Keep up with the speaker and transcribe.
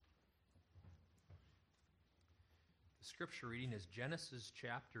Scripture reading is Genesis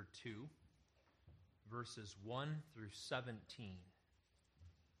chapter 2, verses 1 through 17.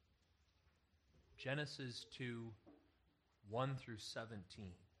 Genesis 2, 1 through 17.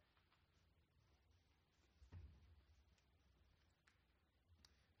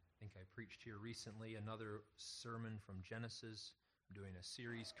 I think I preached here recently another sermon from Genesis. I'm doing a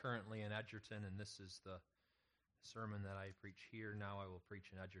series currently in Edgerton, and this is the sermon that I preach here. Now I will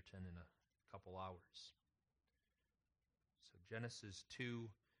preach in Edgerton in a couple hours. So Genesis 2,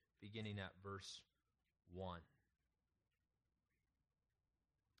 beginning at verse 1.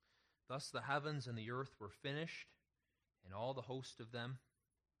 Thus the heavens and the earth were finished, and all the host of them.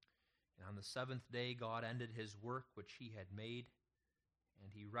 And on the seventh day God ended his work which he had made, and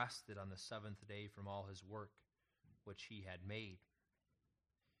he rested on the seventh day from all his work which he had made.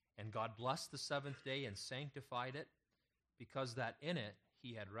 And God blessed the seventh day and sanctified it, because that in it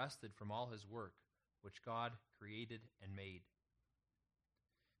he had rested from all his work which God created and made.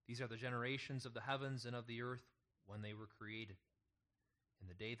 These are the generations of the heavens and of the earth when they were created. In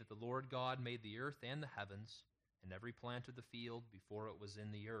the day that the Lord God made the earth and the heavens, and every plant of the field before it was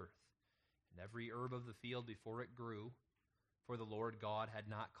in the earth, and every herb of the field before it grew, for the Lord God had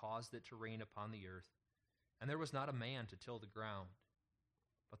not caused it to rain upon the earth, and there was not a man to till the ground.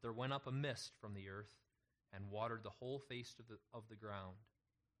 But there went up a mist from the earth, and watered the whole face of the ground.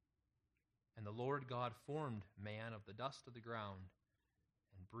 And the Lord God formed man of the dust of the ground,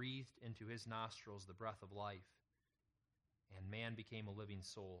 and breathed into his nostrils the breath of life, and man became a living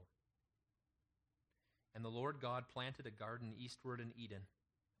soul. And the Lord God planted a garden eastward in Eden,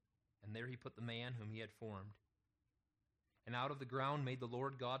 and there he put the man whom he had formed. And out of the ground made the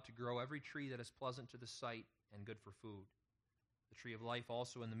Lord God to grow every tree that is pleasant to the sight and good for food, the tree of life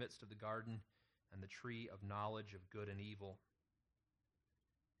also in the midst of the garden, and the tree of knowledge of good and evil.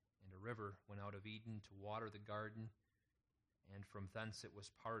 And a river went out of Eden to water the garden, and from thence it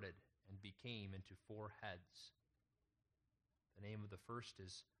was parted, and became into 4 heads. The name of the first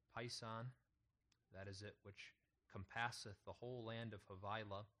is Pison, that is it which compasseth the whole land of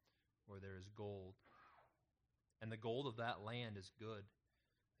Havilah, where there is gold. And the gold of that land is good.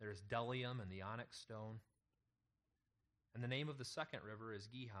 There is bdellium and the onyx stone. And the name of the second river is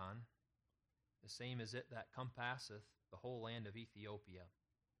Gihon, the same is it that compasseth the whole land of Ethiopia.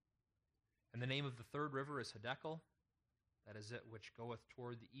 And the name of the third river is Hiddekel, that is it which goeth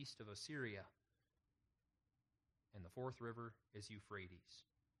toward the east of Assyria. And the fourth river is Euphrates.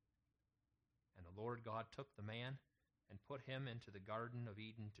 And the Lord God took the man and put him into the garden of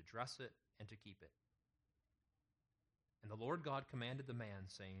Eden to dress it and to keep it. And the Lord God commanded the man,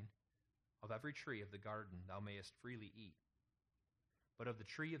 saying, Of every tree of the garden thou mayest freely eat, but of the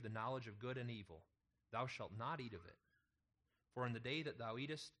tree of the knowledge of good and evil thou shalt not eat of it, for in the day that thou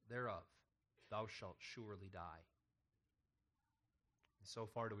eatest thereof thou shalt surely die. And so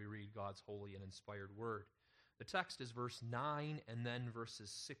far do we read God's holy and inspired word. The text is verse 9 and then verses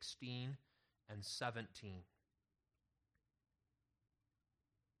 16 and 17.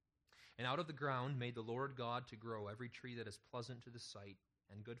 And out of the ground made the Lord God to grow every tree that is pleasant to the sight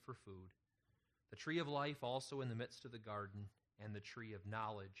and good for food, the tree of life also in the midst of the garden, and the tree of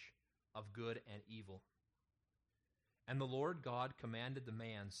knowledge of good and evil. And the Lord God commanded the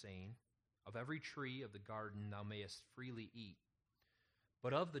man, saying, Of every tree of the garden thou mayest freely eat,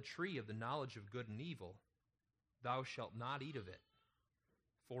 but of the tree of the knowledge of good and evil thou shalt not eat of it,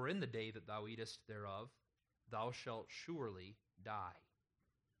 for in the day that thou eatest thereof thou shalt surely die.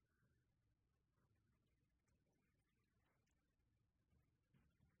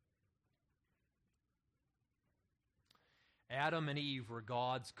 Adam and Eve were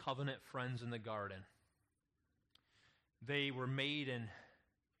God's covenant friends in the garden. They were made in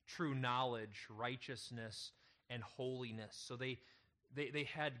true knowledge, righteousness, and holiness. So they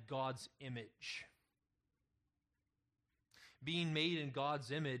had God's image. Being made in God's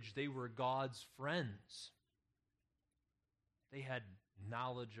image, they were God's friends. They had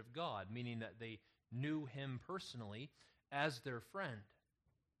knowledge of God, meaning that they knew Him personally as their friend.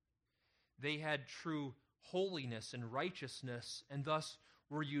 They had true holiness and righteousness, and thus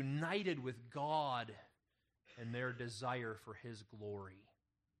were united with God in their desire for His glory.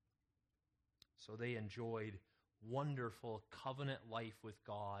 So they enjoyed wonderful covenant life with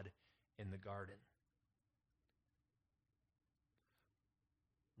God in the garden.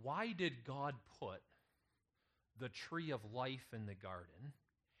 Why did God put the tree of life in the garden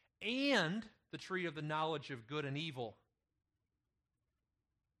and the tree of the knowledge of good and evil?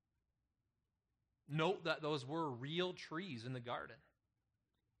 Note that those were real trees in the garden.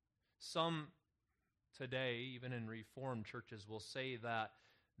 Some today, even in Reformed churches, will say that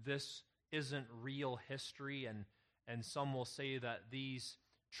this isn't real history and And some will say that these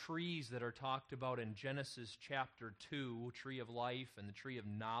trees that are talked about in Genesis chapter 2, tree of life and the tree of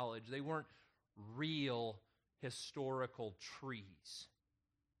knowledge, they weren't real historical trees.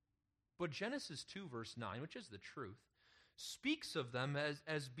 But Genesis 2 verse 9, which is the truth, speaks of them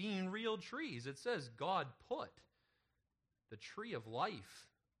as being real trees. It says God put the tree of life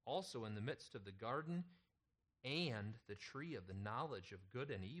also in the midst of the garden and the tree of the knowledge of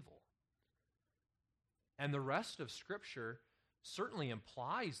good and evil. And the rest of Scripture certainly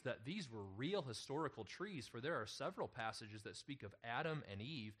implies that these were real historical trees, for there are several passages that speak of Adam and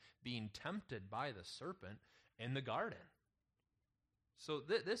Eve being tempted by the serpent in the garden. So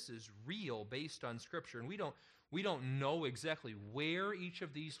this is real based on Scripture, and we don't know exactly where each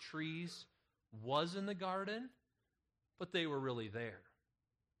of these trees was in the garden, but they were really there.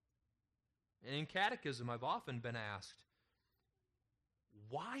 And in catechism, I've often been asked,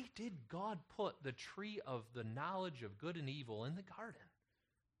 why did God put the tree of the knowledge of good and evil in the garden?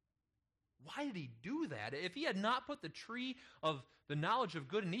 Why did he do that? If he had not put the tree of the knowledge of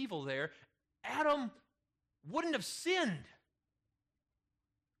good and evil there, Adam wouldn't have sinned.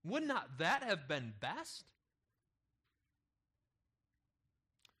 Would not that have been best?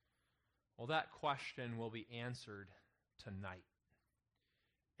 Well, that question will be answered tonight.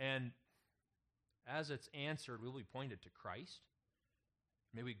 And as it's answered, we'll be pointed to Christ.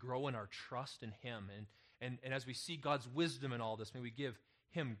 May we grow in our trust in him. And as we see God's wisdom in all this, may we give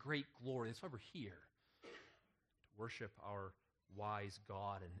him great glory. That's why we're here, to worship our wise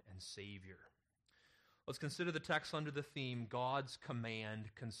God and Savior. Let's consider the text under the theme, God's command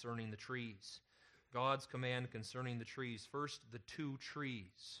concerning the trees. God's command concerning the trees. First, the two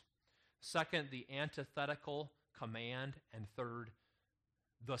trees. Second, the antithetical command. And third,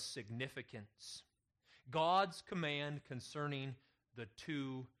 the significance. God's command concerning the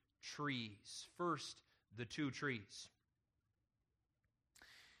two trees. First, the two trees.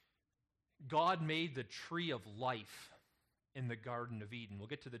 God made the tree of life in the Garden of Eden. We'll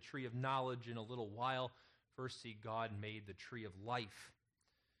get to the tree of knowledge in a little while. First, see, God made the tree of life.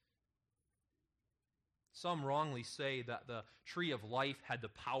 Some wrongly say that the tree of life had the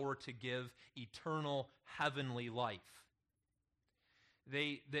power to give eternal heavenly life.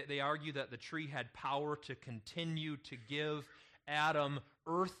 They argue that the tree had power to continue to give Adam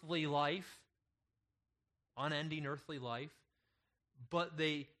earthly life, unending earthly life, but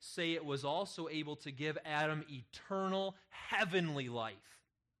they say it was also able to give Adam eternal heavenly life.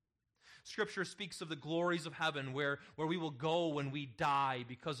 Scripture speaks of the glories of heaven where we will go when we die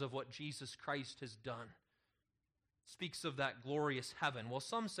because of what Jesus Christ has done. Speaks of that glorious heaven. Well,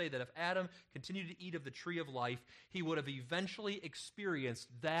 some say that if Adam continued to eat of the tree of life, he would have eventually experienced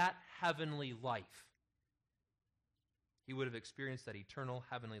that heavenly life. He would have experienced that eternal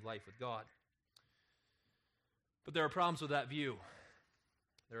heavenly life with God. But there are problems with that view.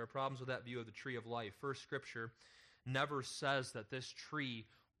 There are problems with that view of the tree of life. First, Scripture never says that this tree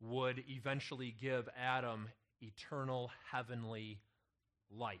would eventually give Adam eternal heavenly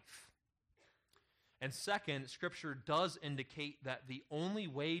life. And second, Scripture does indicate that the only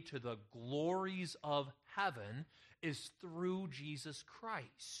way to the glories of heaven is through Jesus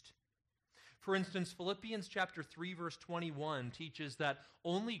Christ. For instance, Philippians chapter 3, verse 21 teaches that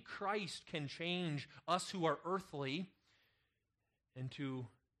only Christ can change us who are earthly into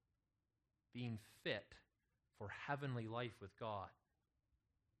being fit for heavenly life with God.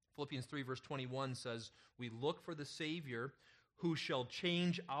 Philippians 3, verse 21 says, we look for the Savior who shall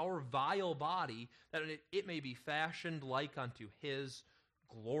change our vile body, that it may be fashioned like unto his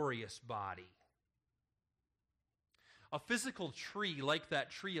glorious body. A physical tree like that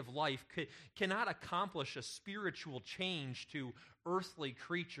tree of life cannot accomplish a spiritual change to earthly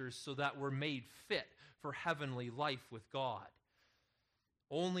creatures so that we're made fit for heavenly life with God.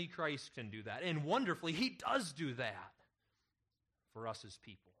 Only Christ can do that. And wonderfully, he does do that for us as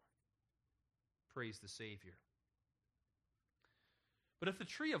people. Praise the Savior. But if the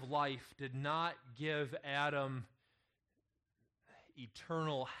tree of life did not give Adam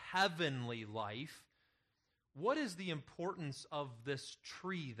eternal heavenly life, what is the importance of this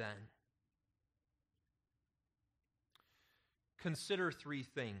tree then? Consider three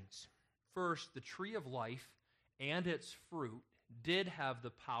things. First, the tree of life and its fruit did have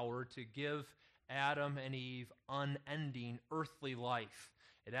the power to give Adam and Eve unending earthly life.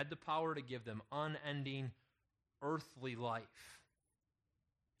 It had the power to give them unending earthly life.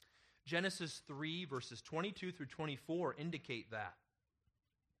 Genesis 3, verses 22 through 24 indicate that.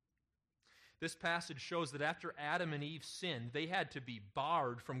 This passage shows that after Adam and Eve sinned, they had to be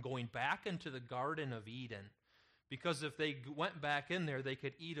barred from going back into the Garden of Eden. Because if they went back in there, they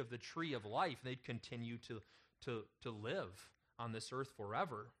could eat of the tree of life. They'd continue to live on this earth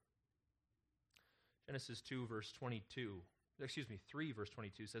forever. Genesis 3 verse 22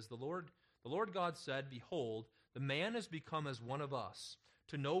 says, The Lord God said, Behold, the man has become as one of us,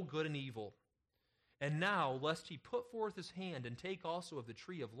 to know good and evil. And now, lest he put forth his hand and take also of the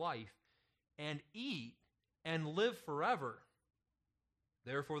tree of life, and eat and live forever.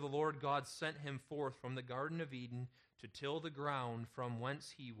 Therefore the Lord God sent him forth from the Garden of Eden to till the ground from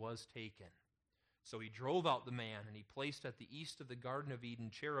whence he was taken. So he drove out the man, and he placed at the east of the Garden of Eden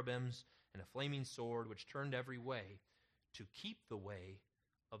cherubims and a flaming sword which turned every way, to keep the way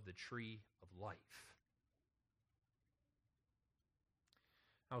of the tree of life.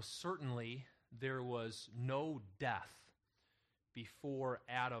 Now certainly there was no death before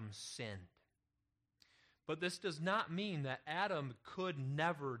Adam sinned. But this does not mean that Adam could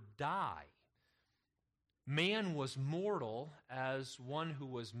never die. Man was mortal as one who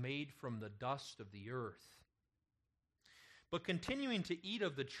was made from the dust of the earth. But continuing to eat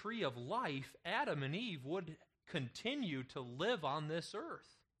of the tree of life, Adam and Eve would continue to live on this earth.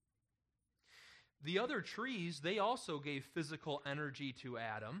 The other trees, they also gave physical energy to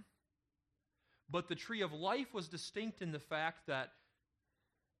Adam, but the tree of life was distinct in the fact that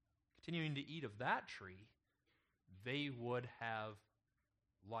continuing to eat of that tree, they would have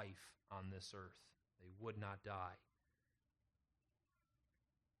life on this earth. They would not die.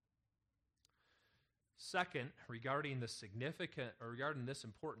 Second, regarding this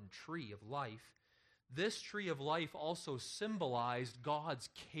important tree of life, this tree of life also symbolized God's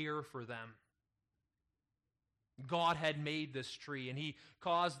care for them. God had made this tree, and he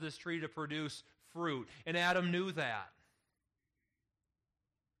caused this tree to produce fruit, and Adam knew that.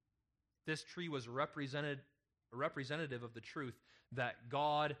 This tree was a representative of the truth that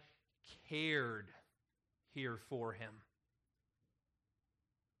God cared here for him.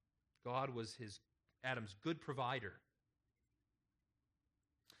 God was Adam's good provider.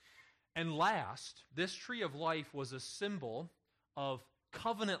 And last, this tree of life was a symbol of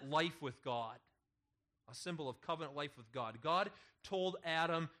covenant life with God. A symbol of covenant life with God. God told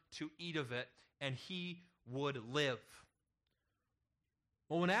Adam to eat of it, and he would live.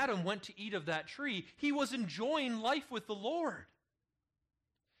 Well, when Adam went to eat of that tree, he was enjoying life with the Lord.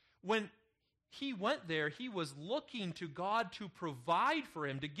 When he went there, he was looking to God to provide for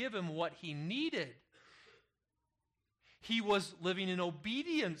him, to give him what he needed. He was living in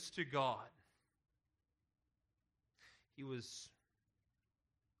obedience to God. He was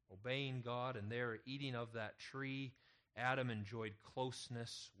obeying God, and there, eating of that tree, Adam enjoyed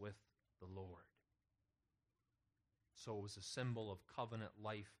closeness with the Lord. So it was a symbol of covenant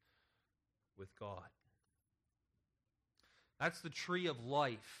life with God. That's the tree of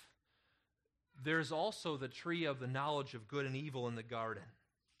life. There's also the tree of the knowledge of good and evil in the garden.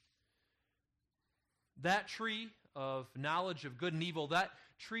 That tree of knowledge of good and evil, that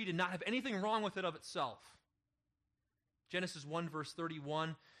tree did not have anything wrong with it of itself. Genesis 1 verse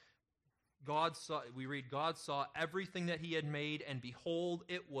 31, God saw everything that he had made, and behold,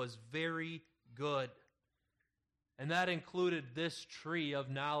 it was very good. And that included this tree of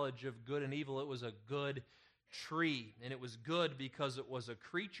knowledge of good and evil. It was a good tree, and it was good because it was a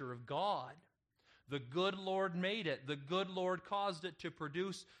creature of God. The good Lord made it. The good Lord caused it to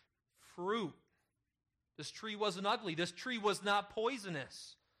produce fruit. This tree wasn't ugly. This tree was not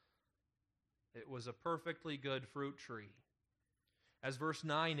poisonous. It was a perfectly good fruit tree. As verse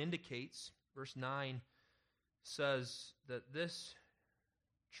 9 indicates, verse 9 says that this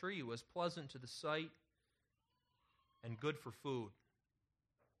tree was pleasant to the sight and good for food.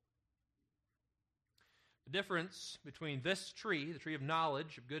 The difference between this tree, the tree of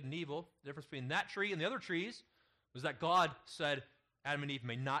knowledge of good and evil, the difference between that tree and the other trees was that God said Adam and Eve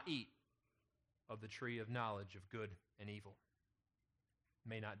may not eat of the tree of knowledge of good and evil.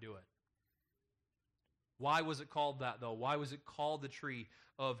 May not do it. Why was it called that, though? Why was it called the tree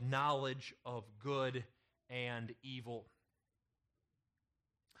of knowledge of good and evil?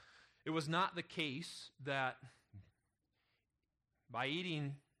 It was not the case that by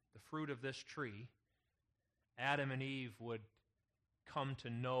eating the fruit of this tree, Adam and Eve would come to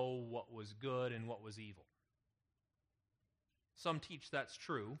know what was good and what was evil. Some teach that's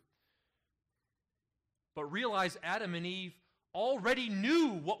true. But realize Adam and Eve already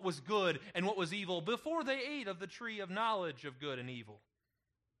knew what was good and what was evil before they ate of the tree of knowledge of good and evil.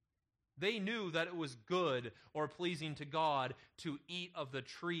 They knew that it was good or pleasing to God to eat of the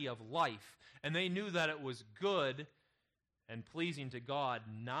tree of life. And they knew that it was good and pleasing to God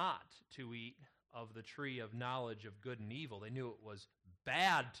not to eat of the tree of knowledge of good and evil. They knew it was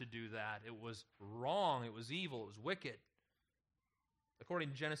bad to do that. It was wrong. It was evil. It was wicked. According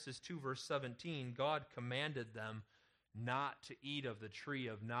to Genesis 2, verse 17, God commanded them not to eat of the tree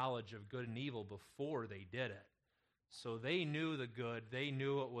of knowledge of good and evil before they did it. So they knew the good, they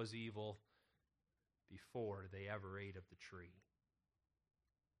knew it was evil before they ever ate of the tree.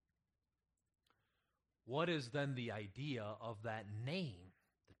 What is then the idea of that name,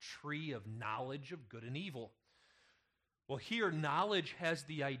 the tree of knowledge of good and evil? Well, here knowledge has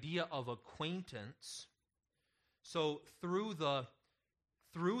the idea of acquaintance. So through the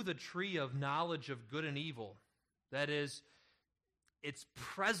tree of knowledge of good and evil, that is, its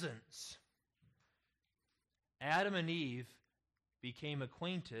presence, Adam and Eve became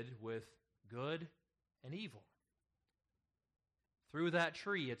acquainted with good and evil. Through that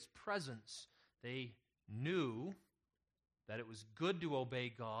tree, its presence, they knew that it was good to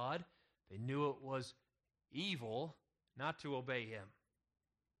obey God. They knew it was evil not to obey Him.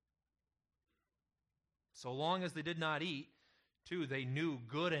 So long as they did not eat, too, they knew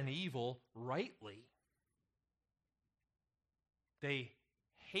good and evil rightly. They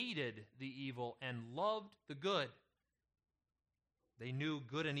hated the evil and loved the good. They knew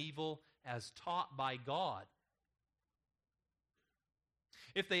good and evil as taught by God.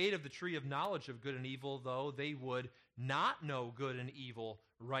 If they ate of the tree of knowledge of good and evil, though, they would not know good and evil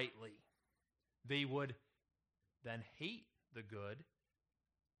rightly. They would then hate the good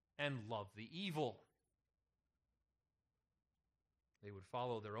and love the evil. They would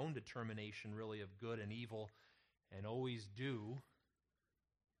follow their own determination, really, of good and evil, and always do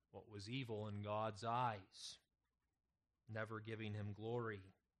what was evil in God's eyes, never giving Him glory.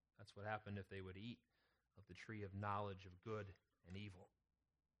 That's what happened if they would eat of the tree of knowledge of good and evil.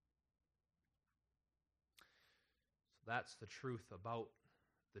 So that's the truth about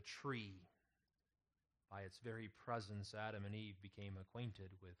the tree. By its very presence, Adam and Eve became acquainted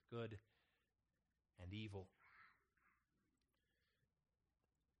with good and evil.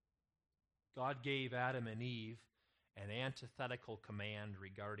 God gave Adam and Eve an antithetical command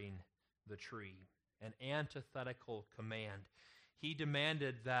regarding the tree. An antithetical command. He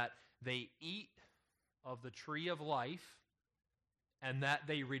demanded that they eat of the tree of life and that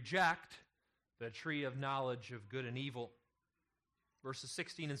they reject the tree of knowledge of good and evil. Verses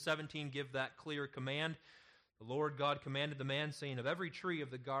 16 and 17 give that clear command. The Lord God commanded the man, saying, "Of every tree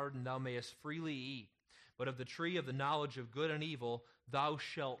of the garden thou mayest freely eat, but of the tree of the knowledge of good and evil thou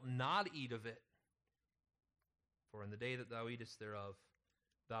shalt not eat of it. For in the day that thou eatest thereof,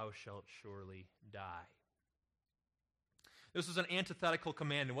 thou shalt surely die." This is an antithetical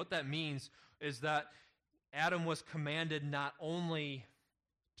command, and what that means is that Adam was commanded not only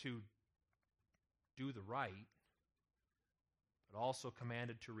to do the right, but also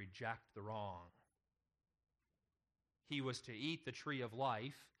commanded to reject the wrong. He was to eat the tree of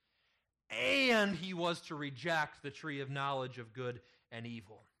life, and he was to reject the tree of knowledge of good and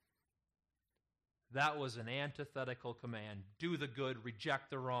evil. That was an antithetical command. Do the good, reject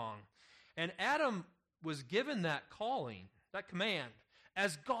the wrong. And Adam was given that calling, that command,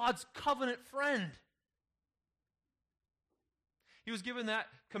 as God's covenant friend. He was given that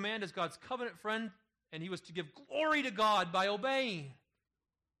command as God's covenant friend, and he was to give glory to God by obeying.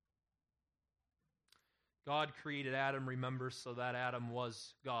 God created Adam, remember, so that Adam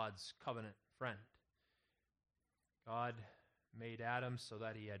was God's covenant friend. God made Adam so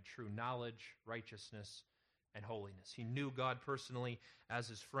that he had true knowledge, righteousness, and holiness. He knew God personally as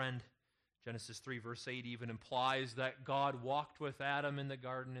his friend. Genesis 3 verse 8 even implies that God walked with Adam in the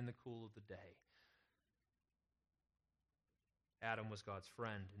garden in the cool of the day. Adam was God's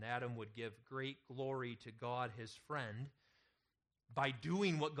friend, and Adam would give great glory to God, his friend, by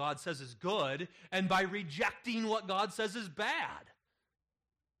doing what God says is good and by rejecting what God says is bad.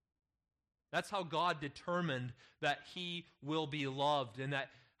 That's how God determined that he will be loved and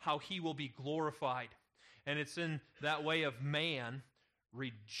that how he will be glorified. And it's in that way of man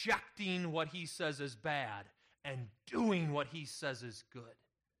rejecting what he says is bad and doing what he says is good.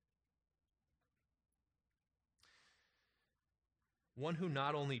 One who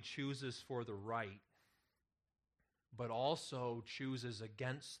not only chooses for the right, but also chooses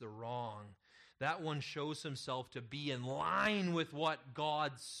against the wrong. That one shows himself to be in line with what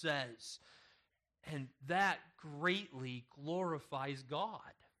God says. And that greatly glorifies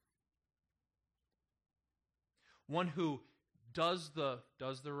God. One who does the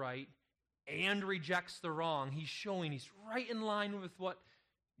right and rejects the wrong, he's showing he's right in line with what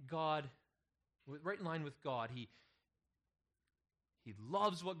God, right in line with God. He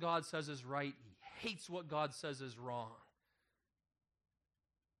loves what God says is right. He hates what God says is wrong.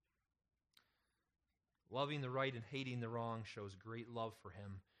 Loving the right and hating the wrong shows great love for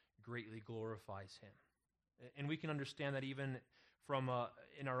him, greatly glorifies him. And we can understand that even from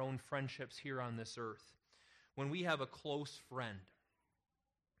in our own friendships here on this earth. When we have a close friend,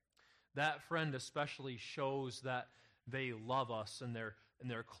 that friend especially shows that they love us and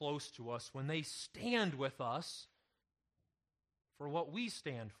they're close to us when they stand with us for what we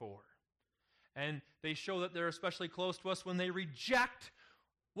stand for. And they show that they're especially close to us when they reject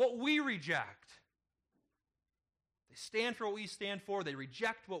what we reject. They stand for what we stand for. They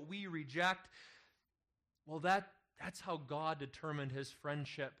reject what we reject. Well, that's how God determined his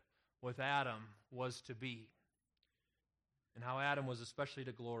friendship with Adam was to be. And how Adam was especially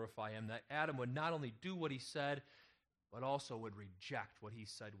to glorify him. That Adam would not only do what he said, but also would reject what he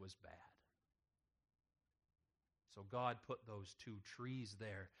said was bad. So God put those two trees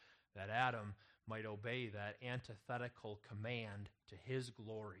there that Adam might obey that antithetical command to his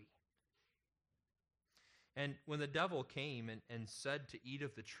glory. And when the devil came and said to eat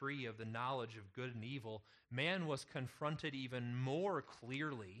of the tree of the knowledge of good and evil, man was confronted even more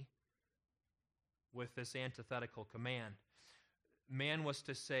clearly with this antithetical command. Man was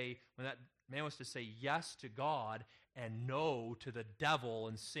to say yes to God and no to the devil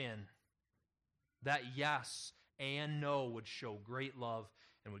and sin. That yes and no would show great love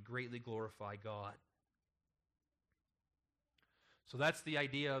and would greatly glorify God. So that's the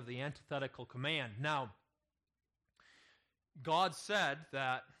idea of the antithetical command. Now, God said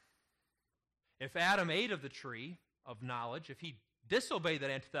that if Adam ate of the tree of knowledge, if he disobeyed that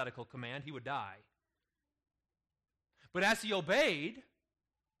antithetical command, he would die. But as he obeyed,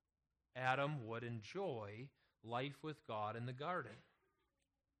 Adam would enjoy life with God in the garden.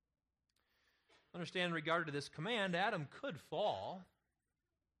 Understand, in regard to this command, Adam could fall.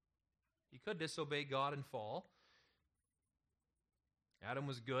 He could disobey God and fall. Adam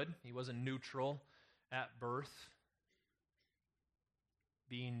was good. He wasn't neutral at birth,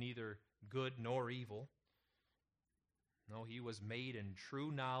 being neither good nor evil. No, he was made in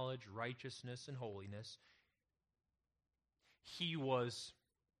true knowledge, righteousness, and holiness. He was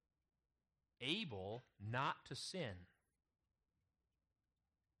able not to sin.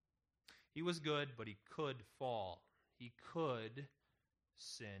 He was good, but he could fall. He could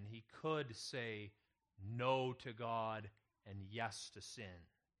sin. He could say no to God and yes to sin.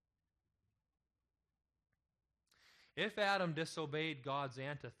 If Adam disobeyed God's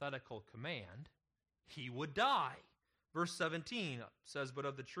antithetical command, he would die. Verse 17 says, "But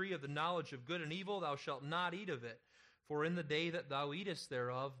of the tree of the knowledge of good and evil thou shalt not eat of it, for in the day that thou eatest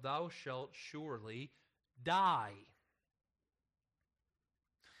thereof thou shalt surely die."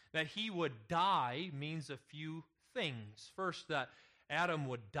 That he would die means a few things. First, that Adam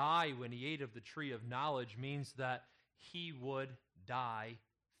would die when he ate of the tree of knowledge means that he would die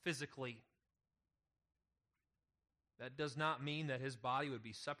physically. That does not mean that his body would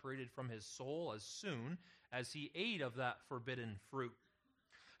be separated from his soul as soon as he ate of that forbidden fruit.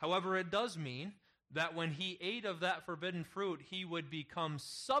 However, it does mean that when he ate of that forbidden fruit, he would become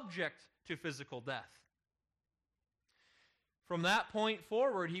subject to physical death. From that point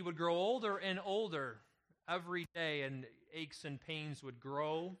forward, he would grow older and older every day, and aches and pains would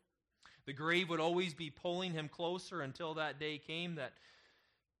grow. The grave would always be pulling him closer until that day came that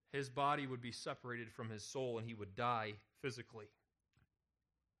his body would be separated from his soul and he would die physically.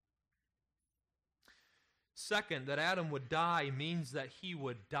 Second, that Adam would die means that he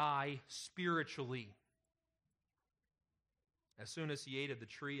would die spiritually. As soon as he ate of the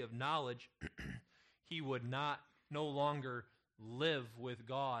tree of knowledge, he would no longer live with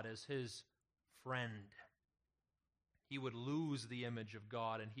God as his friend. He would lose the image of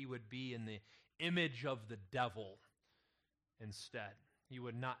God and he would be in the image of the devil instead. He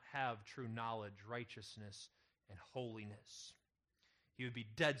would not have true knowledge, righteousness, and holiness. He would be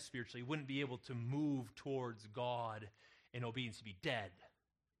dead spiritually. He wouldn't be able to move towards God in obedience. He'd be dead.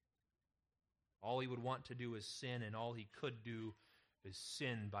 All he would want to do is sin, and all he could do is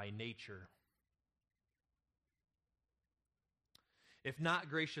sin by nature. If not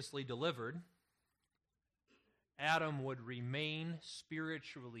graciously delivered, Adam would remain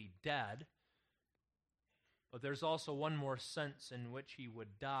spiritually dead. But there's also one more sense in which he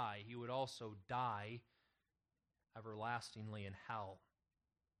would die. He would also die everlastingly in hell.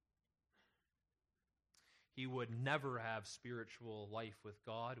 He would never have spiritual life with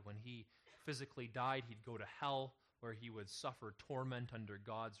God. When he physically died, he'd go to hell, where he would suffer torment under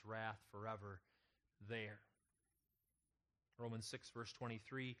God's wrath forever there. Romans 6, verse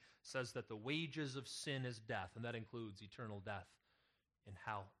 23 says that the wages of sin is death, and that includes eternal death in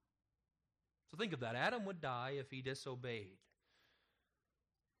hell. So think of that. Adam would die if he disobeyed.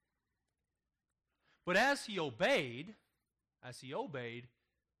 But as he obeyed,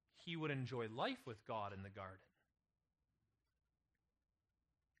 he would enjoy life with God in the garden.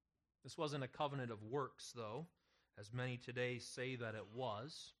 This wasn't a covenant of works, though, as many today say that it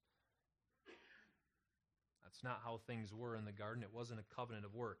was. That's not how things were in the garden. It wasn't a covenant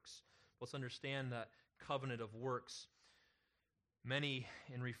of works. Let's understand that covenant of works. Many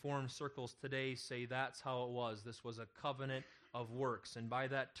in Reformed circles today say that's how it was. This was a covenant of works. And by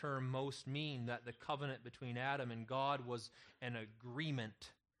that term, most mean that the covenant between Adam and God was an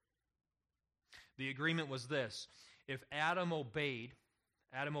agreement. The agreement was this: if Adam obeyed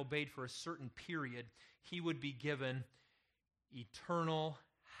for a certain period, he would be given eternal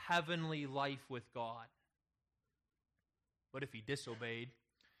heavenly life with God. But if he disobeyed,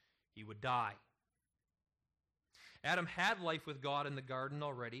 he would die. Adam had life with God in the garden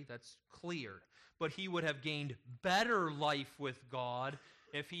already, that's clear. But he would have gained better life with God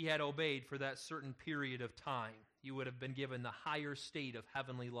if he had obeyed for that certain period of time. He would have been given the higher state of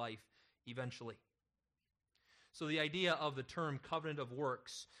heavenly life eventually. So the idea of the term covenant of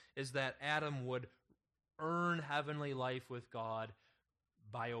works is that Adam would earn heavenly life with God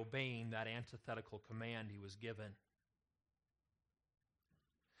by obeying that antithetical command he was given.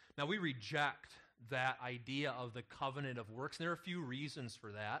 Now we reject that idea of the covenant of works, and there are a few reasons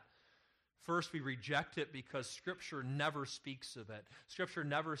for that. First, we reject it because Scripture never speaks of it. Scripture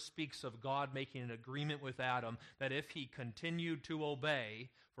never speaks of God making an agreement with Adam that if he continued to obey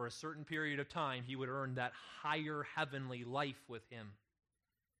for a certain period of time, he would earn that higher heavenly life with him.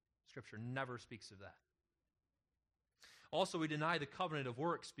 Scripture never speaks of that. Also, we deny the covenant of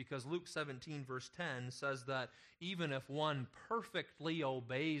works because Luke 17, verse 10 says that even if one perfectly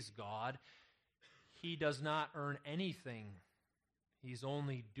obeys God, he does not earn anything. He's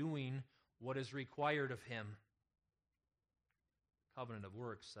only doing what is required of him. Covenant of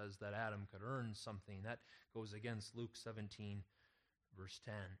works says that Adam could earn something. That goes against Luke 17, verse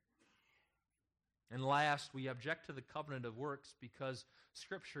 10. And last, we object to the covenant of works because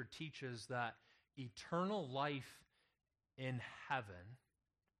Scripture teaches that eternal life in heaven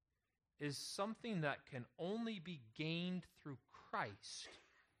is something that can only be gained through Christ.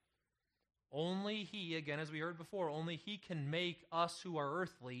 Only He, again as we heard before, only He can make us who are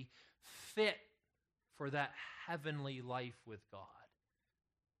earthly fit for that heavenly life with God.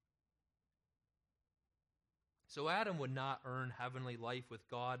 So Adam would not earn heavenly life with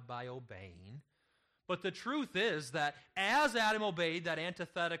God by obeying. But the truth is that as Adam obeyed that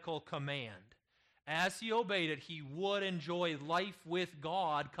antithetical command, as he obeyed it, he would enjoy life with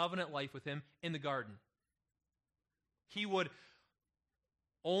God, covenant life with Him, in the garden. He would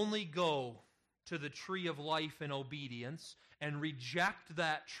only go to the tree of life in obedience and reject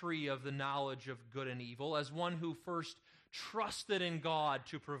that tree of the knowledge of good and evil as one who first trusted in God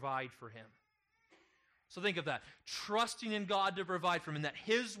to provide for him. So think of that. Trusting in God to provide for him, and that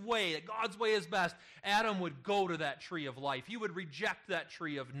His way, that God's way is best, Adam would go to that tree of life. He would reject that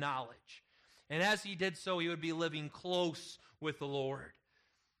tree of knowledge. And as he did so, he would be living close with the Lord.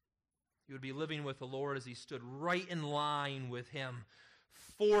 He would be living with the Lord as he stood right in line with Him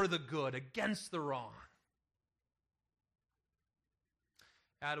for the good, against the wrong.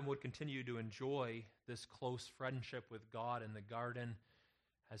 Adam would continue to enjoy this close friendship with God in the garden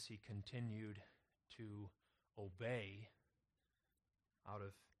as he continued to obey out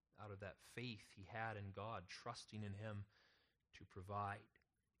of that faith he had in God, trusting in Him to provide.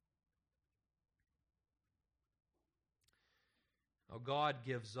 Now, God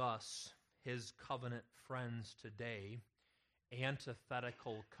gives us, His covenant friends today,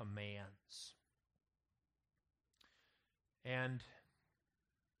 antithetical commands. And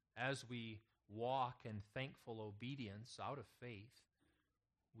as we walk in thankful obedience out of faith,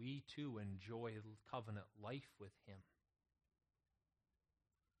 we too enjoy covenant life with Him.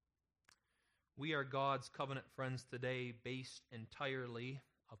 We are God's covenant friends today based entirely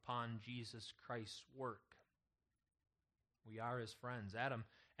upon Jesus Christ's work. We are His friends.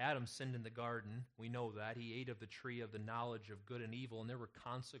 Adam sinned in the garden. We know that. He ate of the tree of the knowledge of good and evil, and there were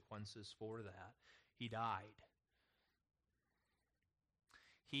consequences for that. He died.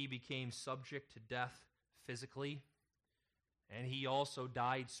 He became subject to death physically, and he also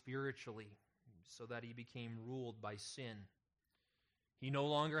died spiritually so that he became ruled by sin. He no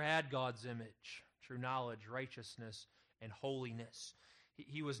longer had God's image, true knowledge, righteousness, and holiness.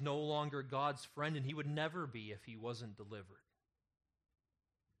 He was no longer God's friend, and he would never be if he wasn't delivered.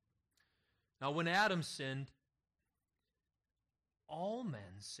 Now, when Adam sinned, all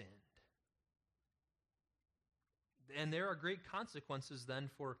men sinned. And there are great consequences then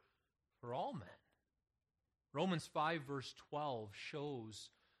for all men. Romans 5 verse 12 shows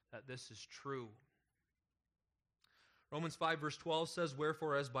that this is true. Romans 5 verse 12 says,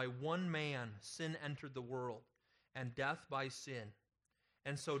 "Wherefore as by one man sin entered the world, and death by sin,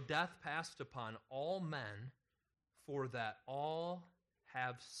 And so death passed upon all men, for that all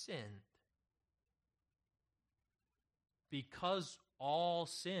have sinned. Because all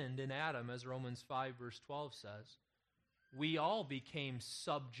sinned in Adam, as Romans 5 verse 12 says, we all became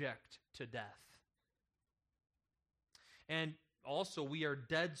subject to death. And also we are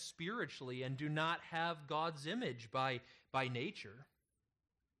dead spiritually and do not have God's image by nature.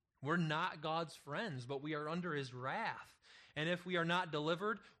 We're not God's friends, but we are under his wrath. And if we are not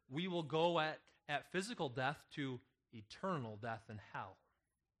delivered, we will go at physical death to eternal death in hell.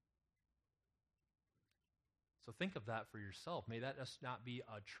 So think of that for yourself. May that just not be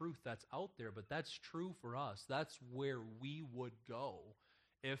a truth that's out there, but that's true for us. That's where we would go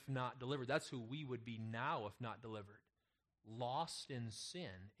if not delivered. That's who we would be now if not delivered. Lost in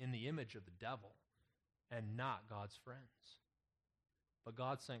sin, in the image of the devil, and not God's friends. But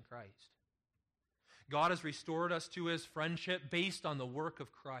God sent Christ. God has restored us to his friendship based on the work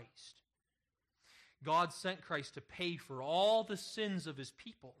of Christ. God sent Christ to pay for all the sins of his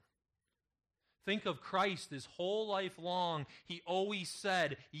people. Think of Christ his whole life long. He always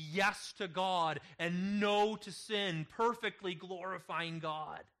said yes to God and no to sin, perfectly glorifying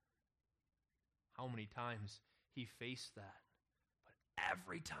God. How many times he faced that? But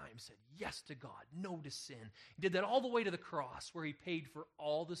every time said yes to God, no to sin. He did that all the way to the cross where he paid for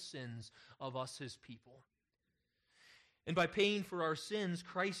all the sins of us, his people. And by paying for our sins,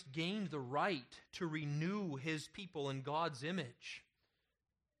 Christ gained the right to renew his people in God's image.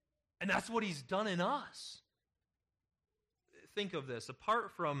 And that's what he's done in us. Think of this.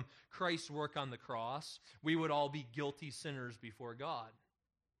 Apart from Christ's work on the cross, we would all be guilty sinners before God.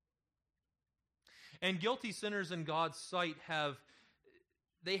 And guilty sinners in God's sight have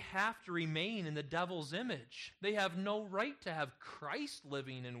to remain in the devil's image. They have no right to have Christ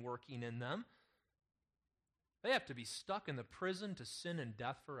living and working in them. They have to be stuck in the prison to sin and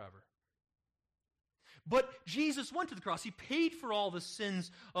death forever. But Jesus went to the cross. He paid for all the sins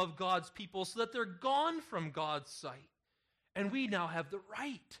of God's people so that they're gone from God's sight. And we now have the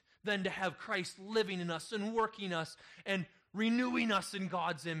right then to have Christ living in us and working us and renewing us in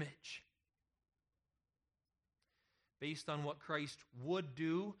God's image. Based on what Christ would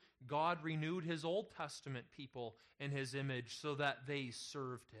do, God renewed his Old Testament people in his image so that they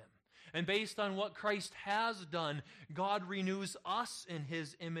served him. And based on what Christ has done, God renews us in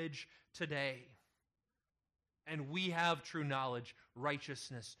his image today. And we have true knowledge,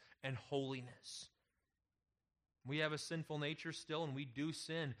 righteousness, and holiness. We have a sinful nature still, and we do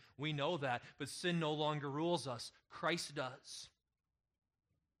sin. We know that, but sin no longer rules us. Christ does.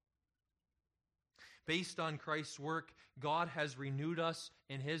 Based on Christ's work, God has renewed us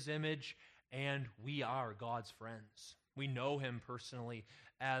in his image, and we are God's friends. We know him personally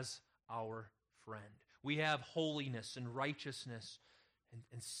as our friend. We have holiness and righteousness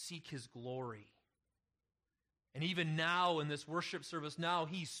and seek his glory. And even now in this worship service now,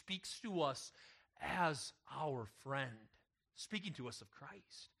 he speaks to us as our friend, speaking to us of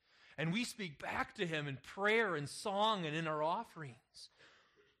Christ. And we speak back to him in prayer and song and in our offerings.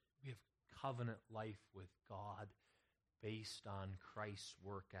 We have covenant life with God based on Christ's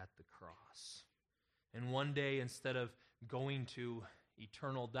work at the cross. And one day, instead of going to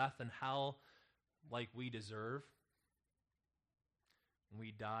eternal death and hell like we deserve, when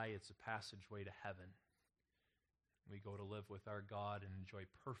we die, it's a passageway to heaven. We go to live with our God and enjoy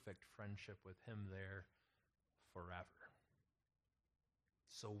perfect friendship with him there forever.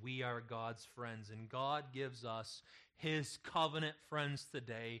 So we are God's friends, and God gives us his covenant friends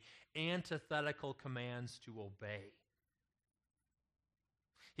today antithetical commands to obey.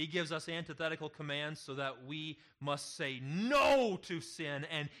 He gives us antithetical commands so that we must say no to sin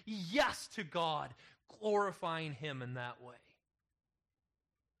and yes to God, glorifying him in that way.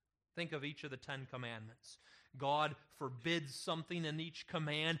 Think of each of the 10 commandments. God forbids something in each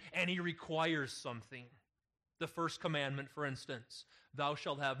command, and he requires something. The first commandment, for instance, thou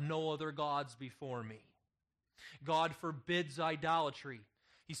shalt have no other gods before me. God forbids idolatry.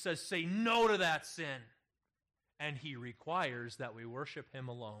 He says, say no to that sin. And he requires that we worship him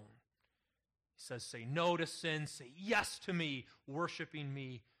alone. He says, say no to sin, say yes to me, worshiping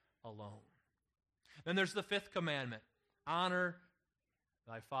me alone. Then there's the 5th commandment, honor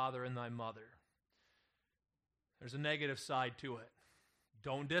thy father and thy mother. There's a negative side to it.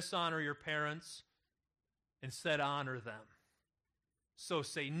 Don't dishonor your parents. Instead, honor them. So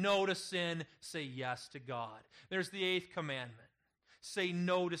say no to sin, say yes to God. There's the 8th commandment. Say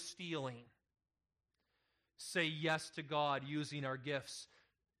no to stealing. Say yes to God using our gifts.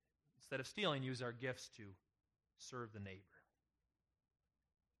 Instead of stealing, use our gifts to serve the neighbor.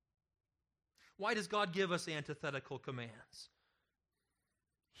 Why does God give us antithetical commands?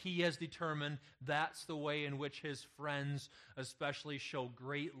 He has determined that's the way in which his friends especially show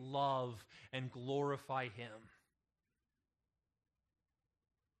great love and glorify him.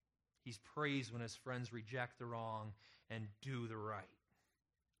 He's praised when his friends reject the wrong and do the right.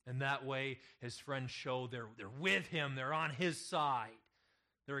 And that way, his friends show they're with him, they're on his side.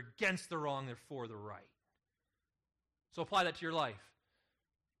 They're against the wrong, they're for the right. So apply that to your life.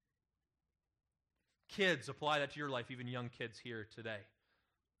 Kids, apply that to your life, even young kids here today.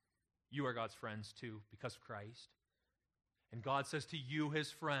 You are God's friends too, because of Christ. And God says to you,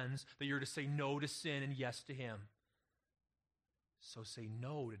 his friends, that you're to say no to sin and yes to him. So say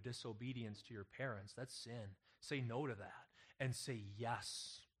no to disobedience to your parents. That's sin. Say no to that. And say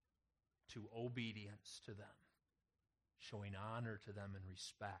yes to obedience to them, showing honor to them and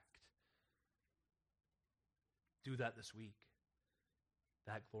respect. Do that this week.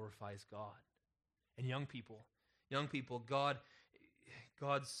 That glorifies God. And young people, God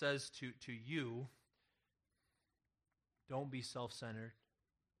says to you, don't be self-centered.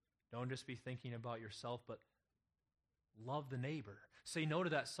 Don't just be thinking about yourself, but love the neighbor. Say no to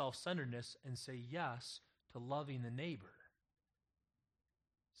that self-centeredness and say yes to loving the neighbor.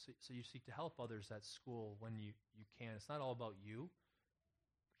 So you seek to help others at school when you can. It's not all about you,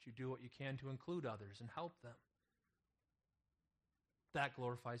 but you do what you can to include others and help them. That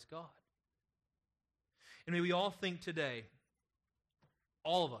glorifies God. And may we all think today,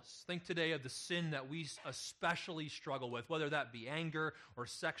 all of us, think today of the sin that we especially struggle with, whether that be anger or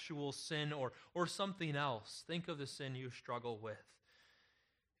sexual sin or something else. Think of the sin you struggle with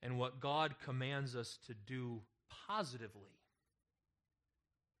and what God commands us to do positively.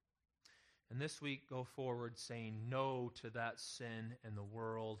 And this week, go forward saying no to that sin in the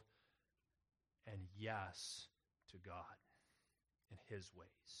world and yes to God and his ways.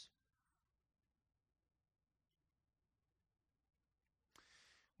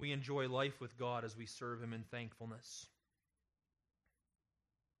 We enjoy life with God as we serve him in thankfulness.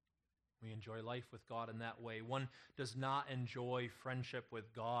 We enjoy life with God in that way. One does not enjoy friendship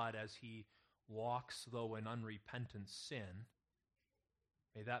with God as he walks, though, in unrepentant sin.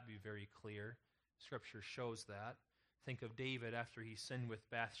 May that be very clear. Scripture shows that. Think of David after he sinned with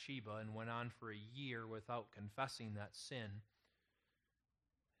Bathsheba and went on for a year without confessing that sin.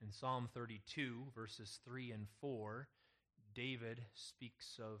 In Psalm 32, verses 3 and 4, David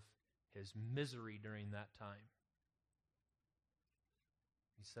speaks of his misery during that time.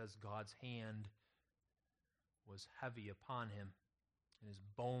 He says God's hand was heavy upon him, and his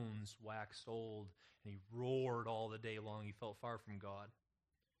bones waxed old, and he roared all the day long. He felt far from God.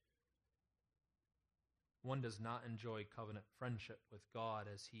 One does not enjoy covenant friendship with God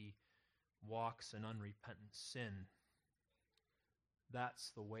as he walks in unrepentant sin. That's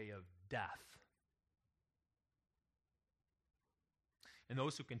the way of death. And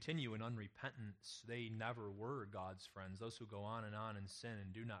those who continue in unrepentance, they never were God's friends. Those who go on in sin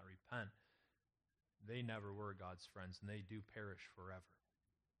and do not repent, they never were God's friends, and they do perish forever.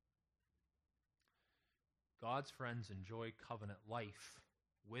 God's friends enjoy covenant life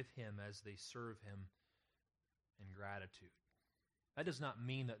with him as they serve him in gratitude. That does not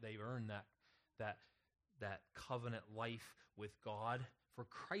mean that they earn that covenant life with God, for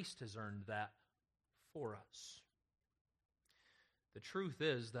Christ has earned that for us. The truth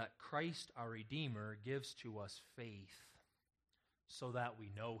is that Christ, our Redeemer, gives to us faith so that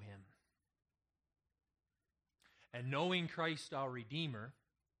we know him. And knowing Christ, our Redeemer,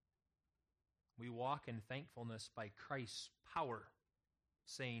 we walk in thankfulness by Christ's power,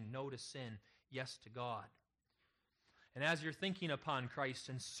 saying no to sin, yes to God. And as you're thinking upon Christ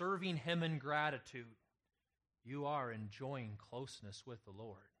and serving him in gratitude, you are enjoying closeness with the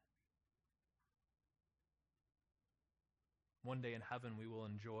Lord. One day in heaven, we will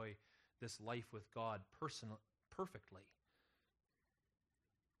enjoy this life with God perfectly.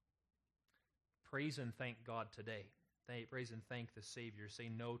 Praise and thank God today. Praise and thank the Savior. Say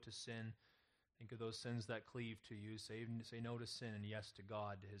no to sin. Think of those sins that cleave to you. Say no to sin and yes to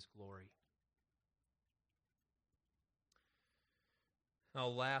God, to his glory. Now,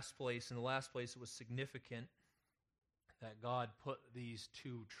 in the last place, it was significant that God put these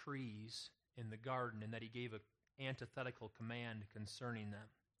two trees in the garden and that he gave an antithetical command concerning them.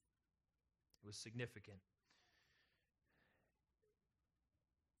 It was significant.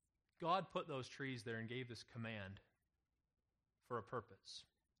 God put those trees there and gave this command for a purpose.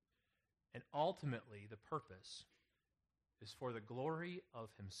 And ultimately, the purpose is for the glory of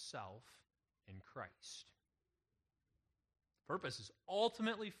himself in Christ. The purpose is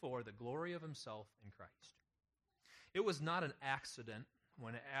ultimately for the glory of himself in Christ. It was not an accident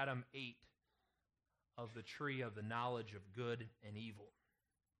when Adam ate of the tree of the knowledge of good and evil.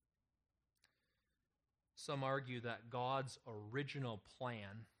 Some argue that God's original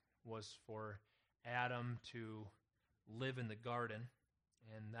plan was for Adam to live in the garden,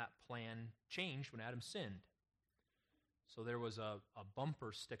 and that plan changed when Adam sinned. So there was a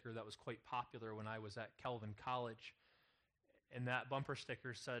bumper sticker that was quite popular when I was at Calvin College, and that bumper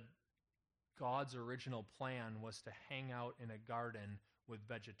sticker said God's original plan was to hang out in a garden with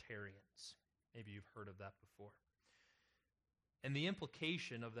vegetarians. Maybe you've heard of that before. And the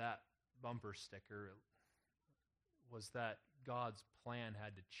implication of that bumper sticker was that God's plan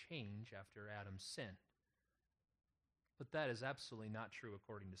had to change after Adam sinned. But that is absolutely not true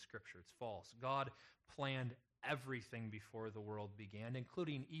according to Scripture. It's false. God planned everything before the world began,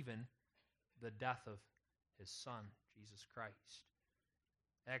 including even the death of his Son, Jesus Christ.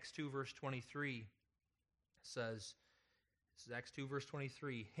 Acts 2 verse 23 says, this is Acts 2 verse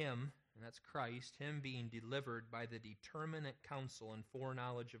 23, him, and that's Christ, him being delivered by the determinate counsel and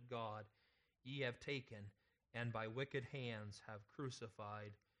foreknowledge of God, ye have taken, and by wicked hands have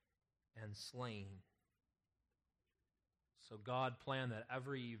crucified and slain. So God planned that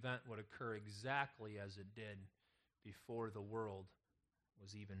every event would occur exactly as it did before the world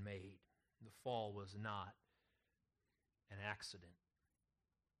was even made. The fall was not an accident.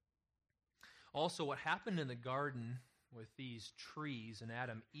 Also, what happened in the garden with these trees and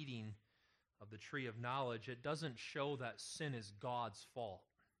Adam eating of the tree of knowledge, it doesn't show that sin is God's fault.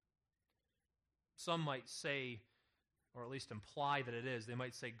 Some might say, or at least imply that it is, they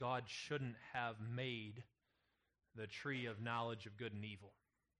might say God shouldn't have made the tree of knowledge of good and evil.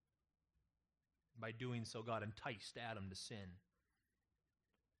 By doing so, God enticed Adam to sin.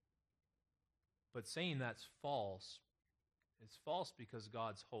 But saying that's false, it's false because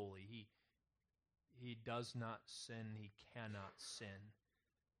God's holy. He does not sin. He cannot sin.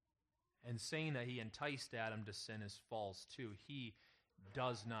 And saying that he enticed Adam to sin is false too. He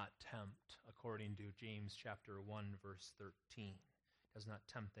does not tempt, according to James chapter 1, verse 13. Does not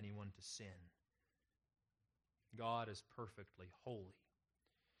tempt anyone to sin. God is perfectly holy.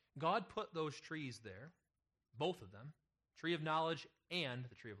 God put those trees there, both of them, tree of knowledge and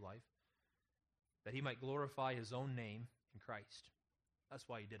the tree of life, that he might glorify his own name in Christ. That's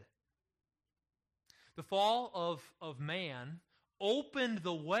why he did it. The fall of man opened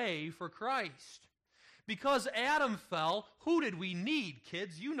the way for Christ. Because Adam fell, who did we need,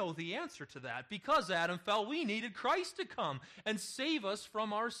 kids? You know the answer to that. Because Adam fell, we needed Christ to come and save us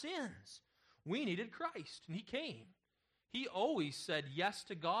from our sins. We needed Christ, and he came. He always said yes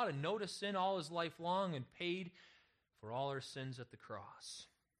to God and no to sin all his life long and paid for all our sins at the cross.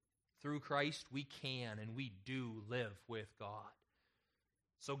 Through Christ, we can and we do live with God.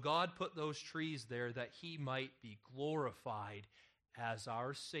 So God put those trees there that he might be glorified as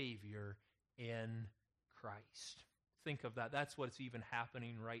our Savior in Christ. Think of that. That's what's even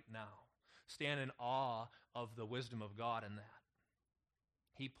happening right now. Stand in awe of the wisdom of God in that.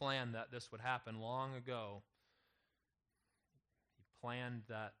 He planned that this would happen long ago. He planned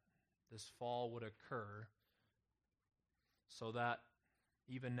that this fall would occur so that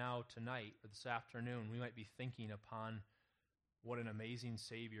even now tonight or this afternoon we might be thinking upon what an amazing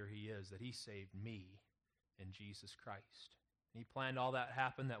Savior he is, that he saved me in Jesus Christ. And he planned all that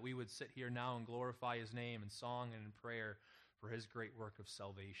happen that we would sit here now and glorify his name in song and in prayer for his great work of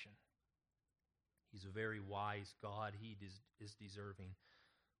salvation. He's a very wise God. He is deserving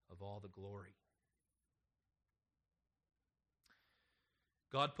of all the glory.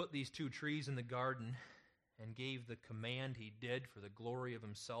 God put these two trees in the garden and gave the command he did for the glory of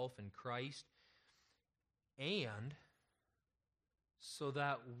himself in Christ, and so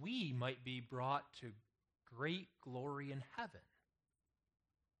that we might be brought to great glory in heaven.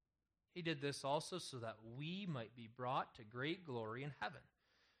 He did this also so that we might be brought to great glory in heaven.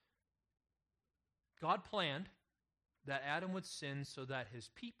 God planned that Adam would sin so that his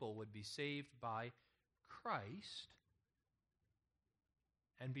people would be saved by Christ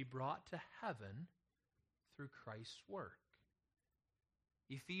and be brought to heaven through Christ's work.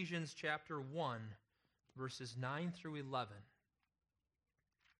 Ephesians chapter 1, verses 9 through 11.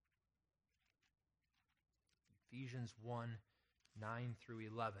 Ephesians 1, 9 through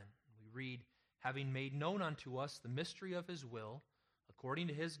 11. We read, having made known unto us the mystery of his will, according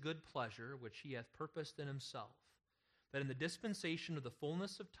to his good pleasure, which he hath purposed in himself, that in the dispensation of the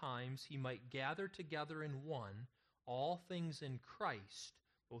fullness of times he might gather together in one all things in Christ,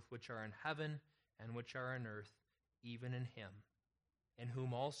 both which are in heaven and which are in earth, even in him, in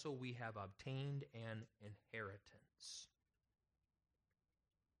whom also we have obtained an inheritance.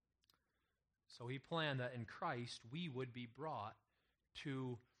 So he planned that in Christ we would be brought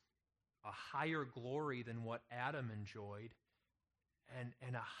to a higher glory than what Adam enjoyed,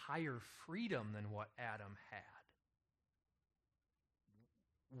 and a higher freedom than what Adam had.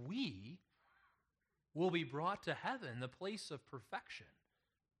 We will be brought to heaven, the place of perfection,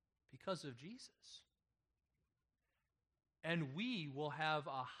 because of Jesus. And we will have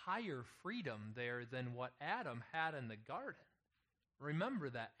a higher freedom there than what Adam had in the garden. Remember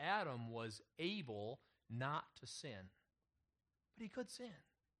that Adam was able not to sin, but he could sin.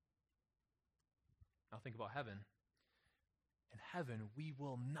 Now think about heaven. In heaven, we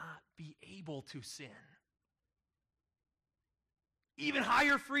will not be able to sin. Even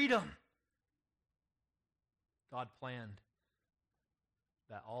higher freedom. God planned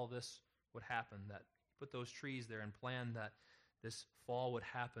that all this would happen, that He put those trees there and planned that this fall would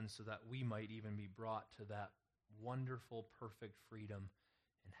happen so that we might even be brought to that wonderful, perfect freedom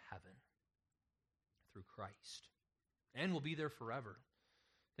in heaven through Christ. And we'll be there forever.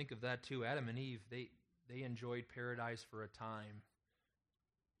 Think of that too. Adam and Eve, they enjoyed paradise for a time.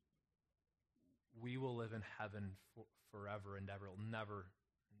 We will live in heaven forever and ever. It will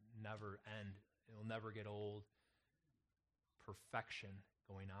never end. It will never get old. Perfection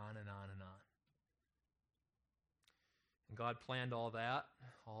going on and on and on. And God planned all that,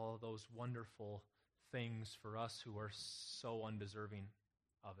 all those wonderful things for us who are so undeserving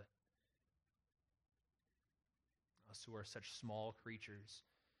of it. Us who are such small creatures.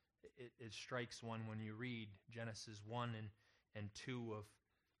 It strikes one when you read Genesis 1 and 2 of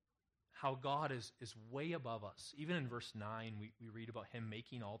how God is way above us. Even in verse 9, we read about Him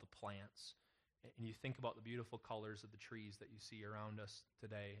making all the plants. And you think about the beautiful colors of the trees that you see around us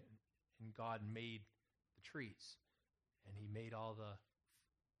today. And God made the trees. And He made all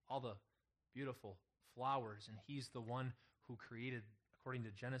the beautiful flowers. And He's the one who created, according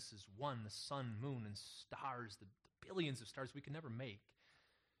to Genesis 1, the sun, moon, and stars, the billions of stars we could never make.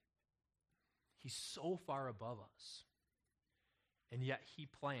 He's so far above us. And yet He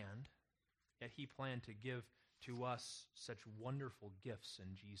planned to give to us such wonderful gifts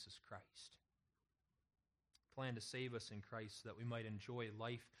in Jesus Christ. Planned to save us in Christ so that we might enjoy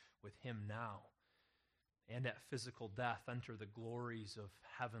life with Him now. And at physical death, enter the glories of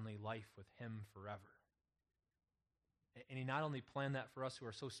heavenly life with Him forever. And He not only planned that for us who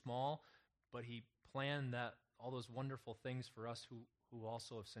are so small, but He planned that all those wonderful things for us who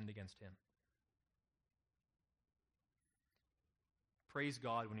also have sinned against Him. Praise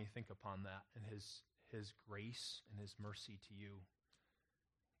God when you think upon that and His grace and His mercy to you.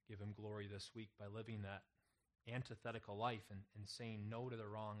 Give Him glory this week by living that antithetical life and saying no to the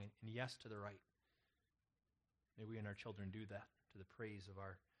wrong and yes to the right. May we and our children do that to the praise of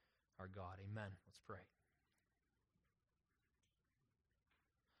our God. Amen. Let's pray.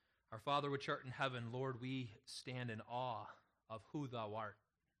 Our Father which art in heaven, Lord, we stand in awe of who Thou art.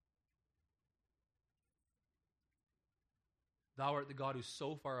 Thou art the God who's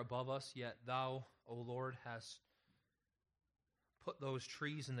so far above us, yet Thou, O Lord, hast put those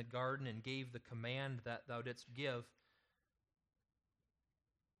trees in the garden and gave the command that Thou didst give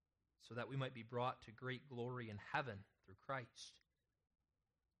so that we might be brought to great glory in heaven through Christ.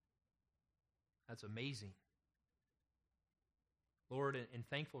 That's amazing. Lord, in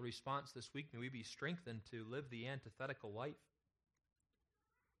thankful response this week, may we be strengthened to live the antithetical life.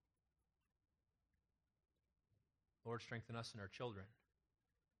 Lord, strengthen us and our children.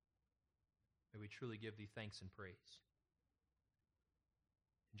 May we truly give Thee thanks and praise.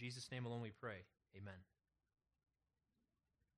 In Jesus' name alone we pray. Amen.